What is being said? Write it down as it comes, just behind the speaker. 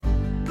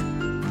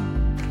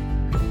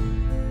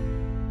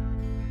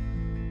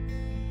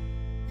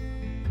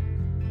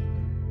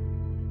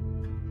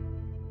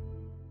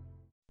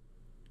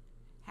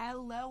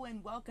hello,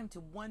 and welcome to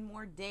one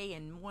more day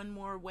and one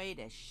more way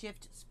to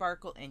shift,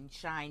 sparkle, and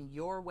shine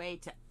your way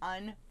to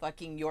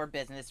unfucking your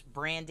business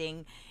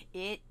branding.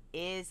 It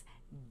is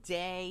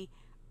day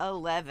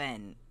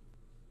 11,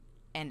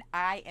 and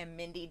I am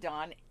Mindy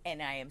Dawn,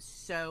 and I am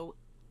so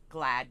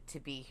glad to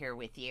be here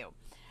with you.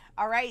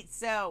 All right,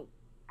 so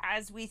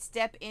as we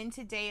step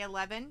into day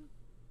 11,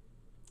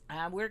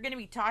 we're going to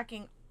be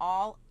talking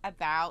all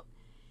about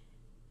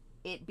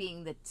it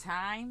being the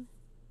time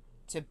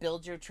to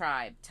build your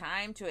tribe,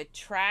 time to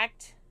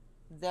attract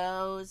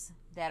those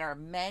that are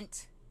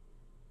meant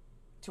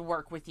to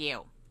work with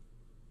you.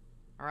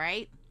 All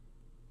right?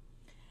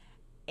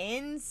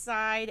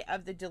 Inside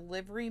of the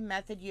delivery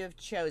method you have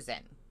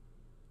chosen,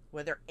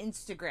 whether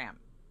Instagram,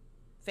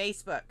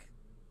 Facebook,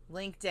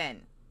 LinkedIn,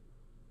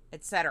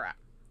 etc.,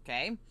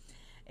 okay?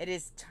 It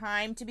is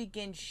time to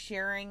begin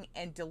sharing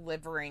and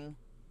delivering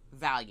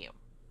value.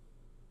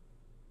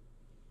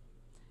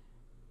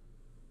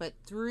 But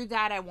through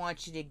that, I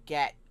want you to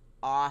get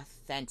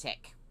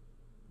authentic.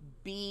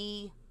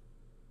 Be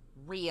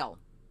real.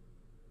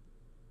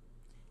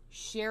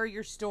 Share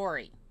your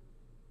story.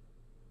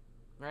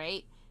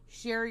 Right?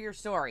 Share your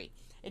story.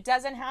 It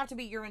doesn't have to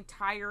be your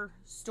entire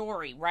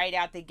story right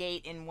out the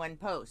gate in one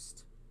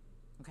post.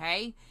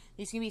 Okay?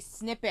 These can be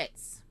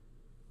snippets,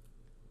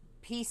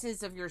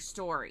 pieces of your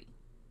story.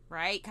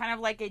 Right? Kind of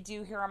like I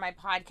do here on my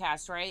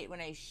podcast, right? When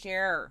I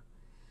share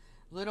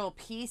little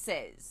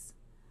pieces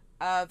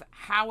of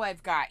how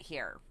I've got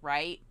here,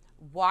 right?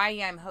 Why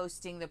I'm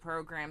hosting the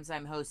programs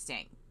I'm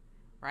hosting,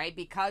 right?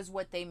 Because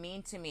what they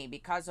mean to me,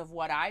 because of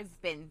what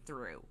I've been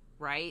through,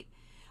 right?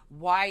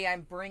 Why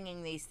I'm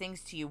bringing these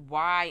things to you,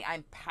 why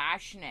I'm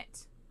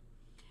passionate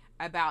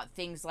about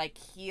things like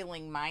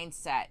healing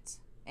mindset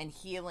and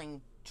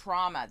healing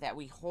trauma that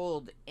we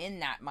hold in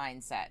that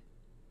mindset,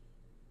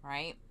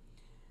 right?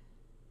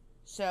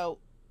 So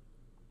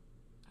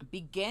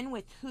begin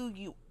with who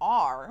you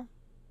are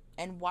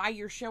and why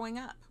you're showing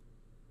up.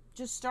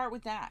 Just start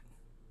with that.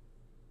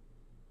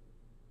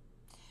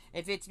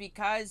 If it's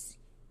because,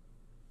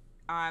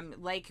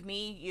 like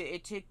me,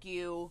 it took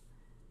you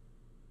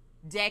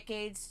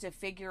decades to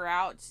figure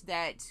out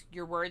that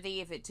you're worthy,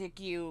 if it took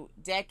you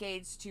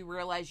decades to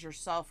realize your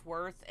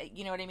self-worth,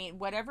 you know what I mean?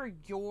 Whatever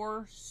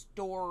your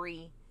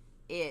story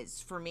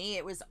is. For me,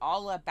 it was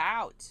all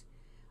about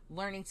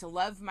learning to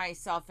love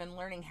myself and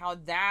learning how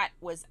that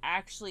was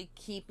actually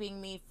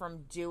keeping me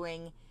from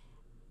doing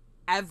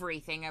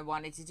everything I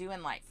wanted to do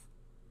in life.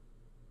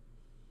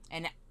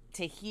 And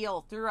to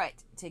heal through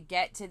it, to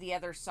get to the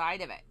other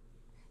side of it,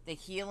 the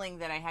healing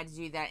that I had to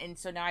do that. And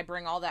so now I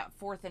bring all that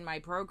forth in my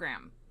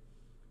program,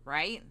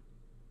 right?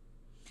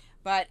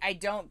 But I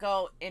don't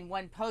go in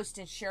one post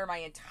and share my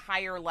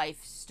entire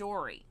life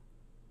story,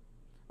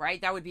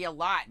 right? That would be a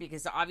lot,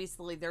 because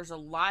obviously there's a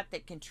lot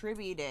that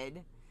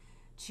contributed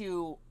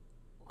to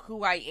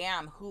who I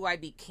am, who I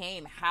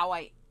became, how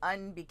I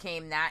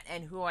unbecame that,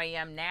 and who I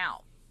am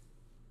now,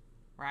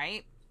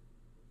 right?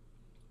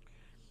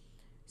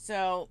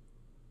 So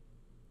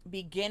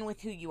begin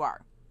with who you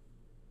are.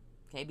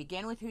 Okay,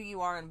 begin with who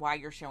you are and why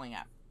you're showing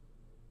up.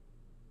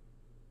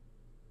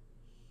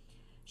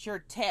 Share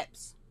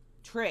tips,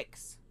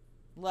 tricks,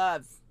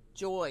 love,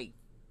 joy,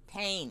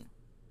 pain.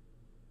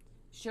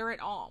 Share it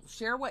all.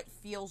 Share what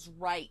feels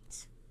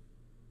right.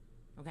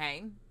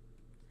 Okay?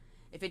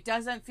 If it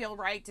doesn't feel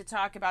right to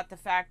talk about the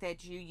fact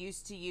that you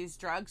used to use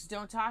drugs,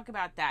 don't talk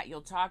about that.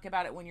 You'll talk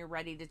about it when you're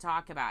ready to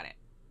talk about it.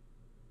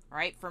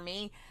 Right? For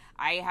me,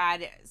 I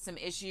had some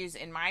issues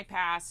in my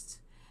past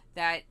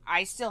that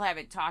I still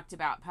haven't talked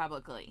about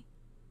publicly.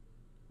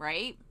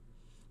 Right?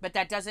 But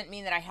that doesn't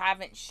mean that I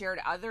haven't shared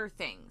other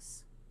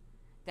things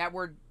that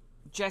were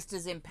just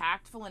as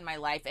impactful in my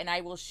life. And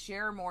I will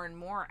share more and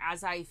more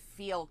as I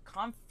feel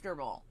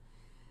comfortable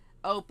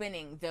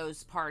opening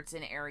those parts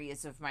and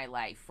areas of my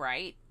life,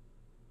 right?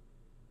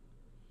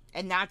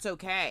 And that's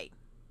okay.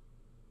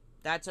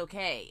 That's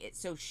okay.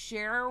 So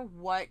share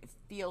what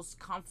feels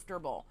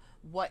comfortable,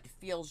 what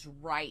feels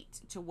right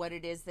to what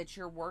it is that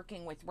you're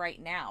working with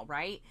right now,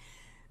 right?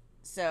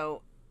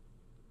 So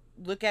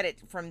look at it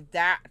from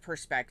that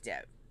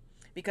perspective.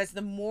 Because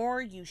the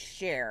more you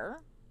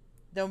share,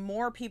 the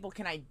more people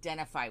can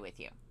identify with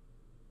you.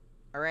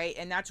 All right?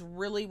 And that's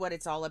really what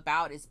it's all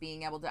about, is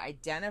being able to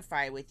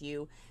identify with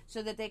you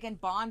so that they can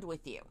bond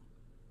with you.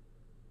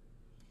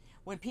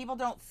 When people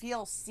don't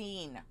feel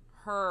seen,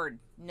 heard,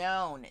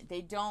 known,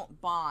 they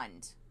don't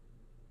bond.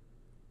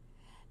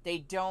 They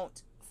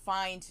don't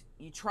find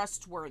you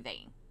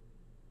trustworthy,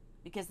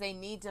 because they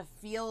need to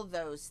feel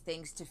those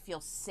things to feel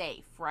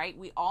safe, right?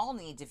 We all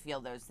need to feel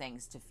those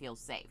things to feel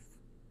safe.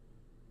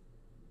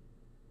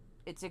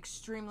 It's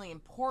extremely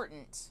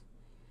important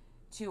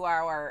to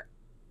our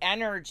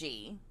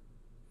energy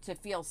to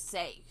feel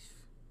safe,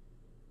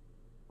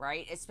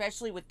 right?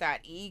 Especially with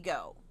that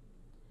ego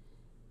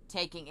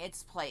taking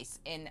its place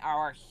in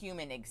our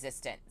human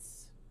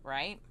existence,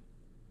 right?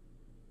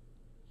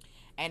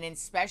 And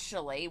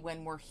especially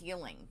when we're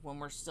healing, when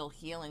we're still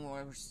healing,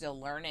 when we're still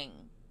learning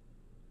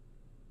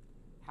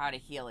how to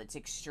heal. It's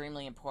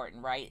extremely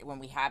important, right? When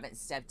we haven't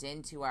stepped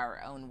into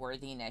our own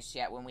worthiness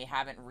yet, when we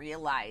haven't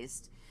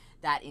realized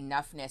that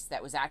enoughness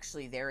that was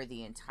actually there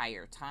the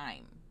entire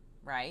time,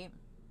 right?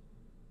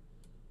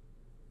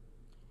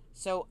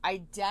 So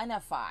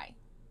identify,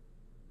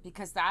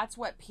 because that's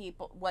what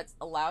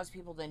allows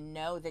people to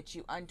know that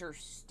you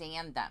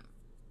understand them,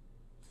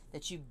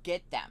 that you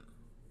get them,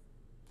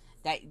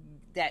 that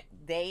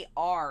they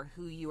are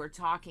who you are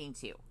talking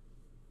to.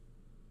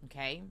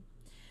 Okay?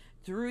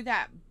 Through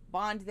that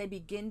bond, they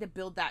begin to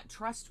build that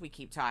trust we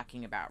keep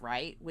talking about,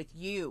 right? With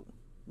you,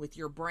 with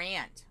your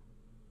brand,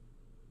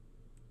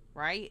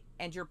 right?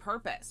 And your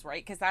purpose,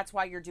 right? Because that's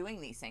why you're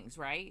doing these things,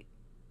 right?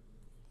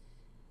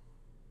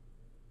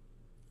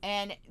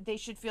 And they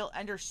should feel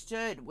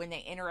understood when they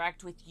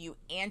interact with you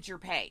and your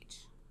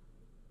page.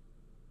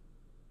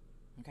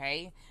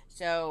 Okay?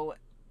 So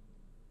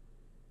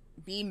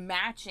be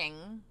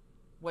matching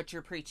what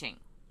you're preaching.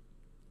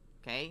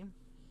 Okay?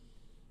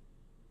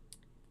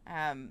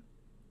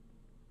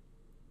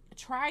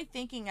 Try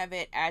thinking of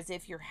it as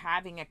if you're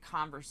having a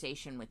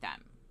conversation with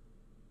them.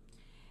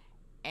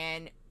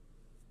 And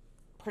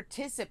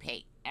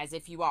participate as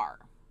if you are,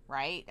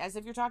 right? As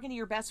if you're talking to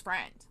your best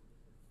friend.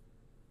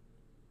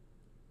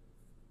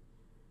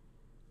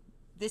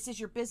 This is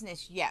your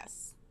business,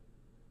 yes.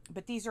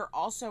 But these are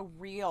also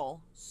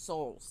real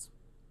souls.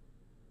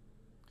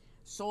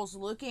 Souls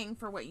looking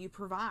for what you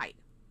provide.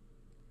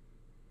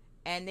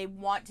 And they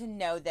want to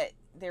know that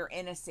they're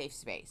in a safe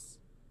space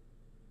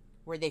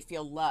where they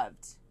feel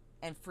loved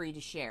and free to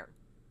share.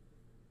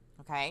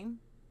 Okay?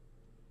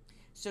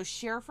 So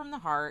share from the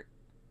heart,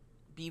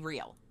 be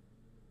real.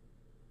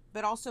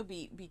 But also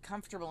be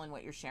comfortable in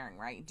what you're sharing,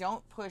 right?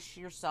 Don't push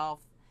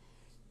yourself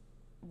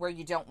where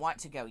you don't want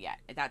to go yet.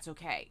 That's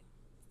okay.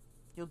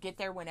 You'll get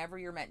there whenever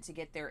you're meant to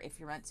get there, if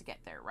you're meant to get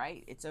there,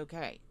 right? It's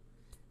okay.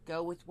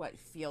 Go with what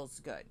feels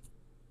good.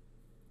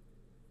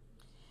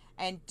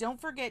 And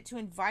don't forget to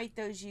invite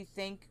those you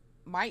think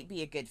might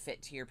be a good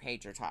fit to your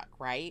page or talk,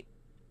 right?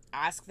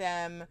 Ask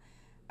them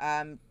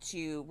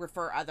to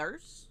refer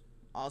others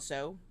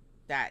also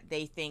that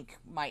they think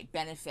might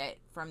benefit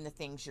from the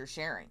things you're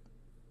sharing.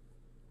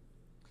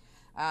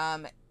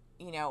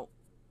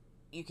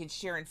 You can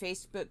share in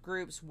Facebook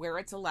groups where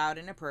it's allowed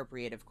and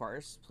appropriate, of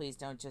course. Please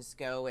don't just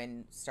go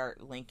and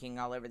start linking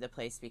all over the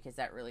place, because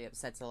that really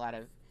upsets a lot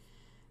of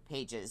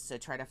pages. So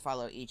try to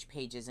follow each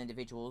page's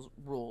individual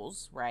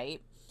rules,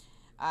 right?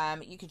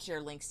 You can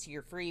share links to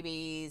your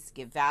freebies,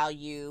 give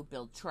value,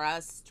 build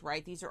trust,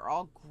 right? These are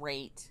all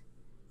great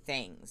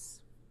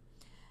things.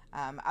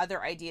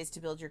 Other ideas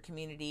to build your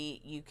community: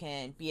 you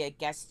can be a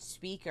guest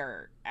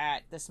speaker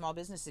at the Small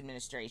Business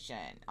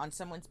Administration, on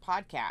someone's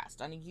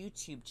podcast, on a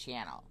YouTube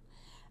channel.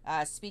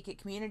 Speak at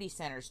community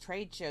centers,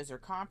 trade shows, or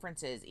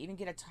conferences. Even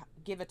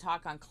give a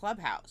talk on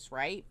Clubhouse,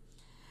 right?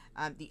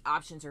 The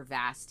options are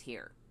vast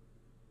here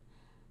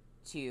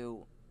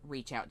to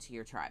reach out to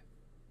your tribe.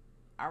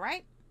 All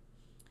right?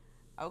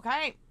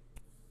 Okay.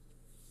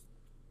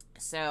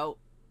 So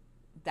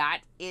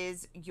that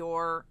is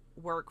your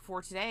work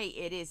for today.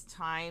 It is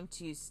time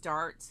to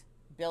start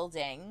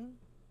building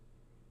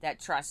that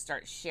trust,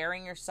 start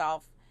sharing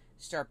yourself,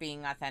 start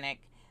being authentic.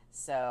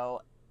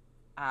 So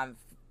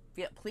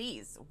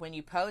please, when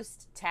you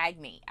post, tag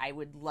me. I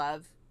would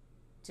love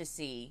to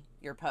see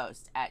your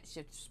post at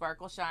Shift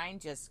Sparkle Shine.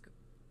 Just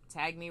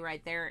tag me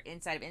right there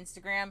inside of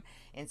Instagram,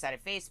 inside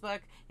of Facebook,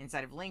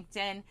 inside of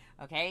LinkedIn.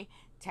 Okay?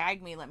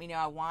 Tag me. Let me know.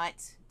 I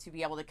want to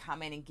be able to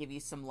come in and give you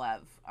some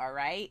love. All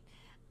right?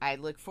 I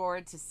look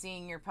forward to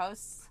seeing your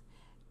posts.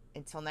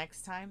 Until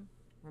next time,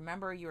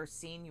 remember, you are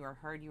seen, you are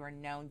heard, you are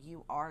known,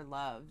 you are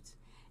loved.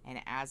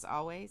 And as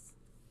always,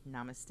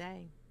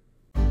 namaste.